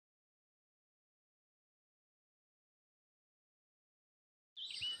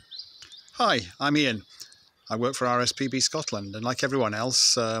Hi, I'm Ian. I work for RSPB Scotland, and like everyone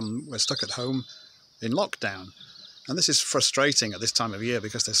else, we're stuck at home in lockdown. And this is frustrating at this time of year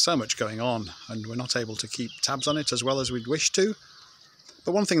because there's so much going on and we're not able to keep tabs on it as well as we'd wish to.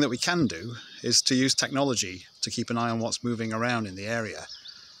 But one thing that we can do is to use technology to keep an eye on what's moving around in the area.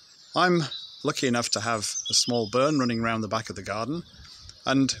 I'm lucky enough to have a small burn running around the back of the garden,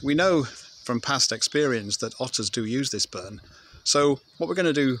 and we know from past experience that otters do use this burn. So what we're going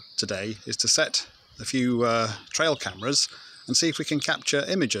to do today is to set a few trail cameras and see if we can capture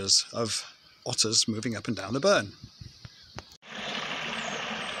images of otters moving up and down the burn.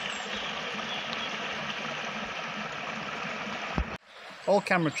 All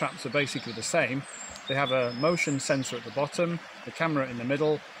camera traps are basically the same. They have a motion sensor at the bottom, the camera in the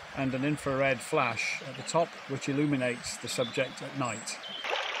middle, and an infrared flash at the top which illuminates the subject at night.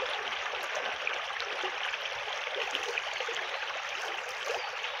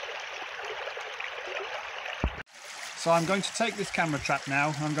 So I'm going to take this camera trap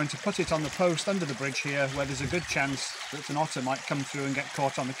now and I'm going to put it on the post under the bridge here where there's a good chance that an otter might come through and get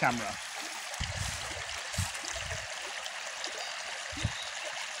caught on the camera.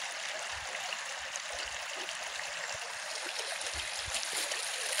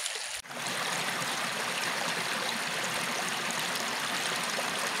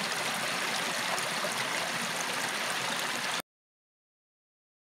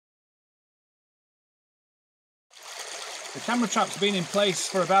 The camera trap's been in place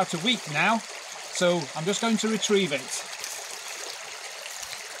for about a week now, so I'm just going to retrieve it.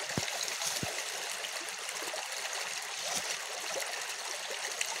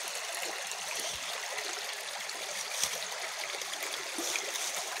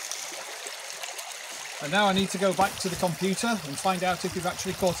 And now I need to go back to the computer and find out if we've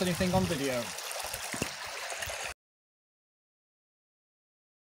actually caught anything on video.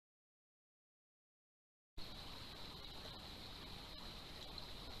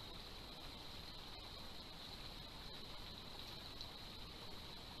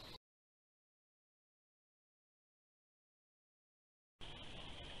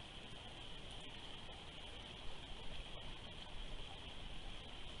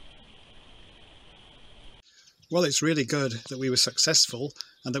 Well, it's really good that we were successful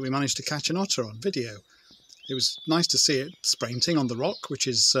and that we managed to catch an otter on video. It was nice to see it sprinting on the rock, which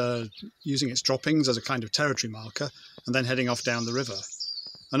is using its droppings as a kind of territory marker, and then heading off down the river.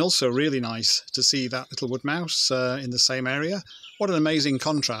 And also really nice to see that little wood mouse in the same area. What an amazing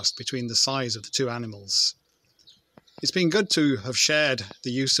contrast between the size of the two animals. It's been good to have shared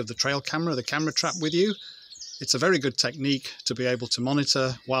the use of the trail camera, the camera trap, with you. It's a very good technique to be able to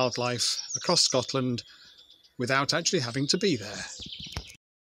monitor wildlife across Scotland without actually having to be there.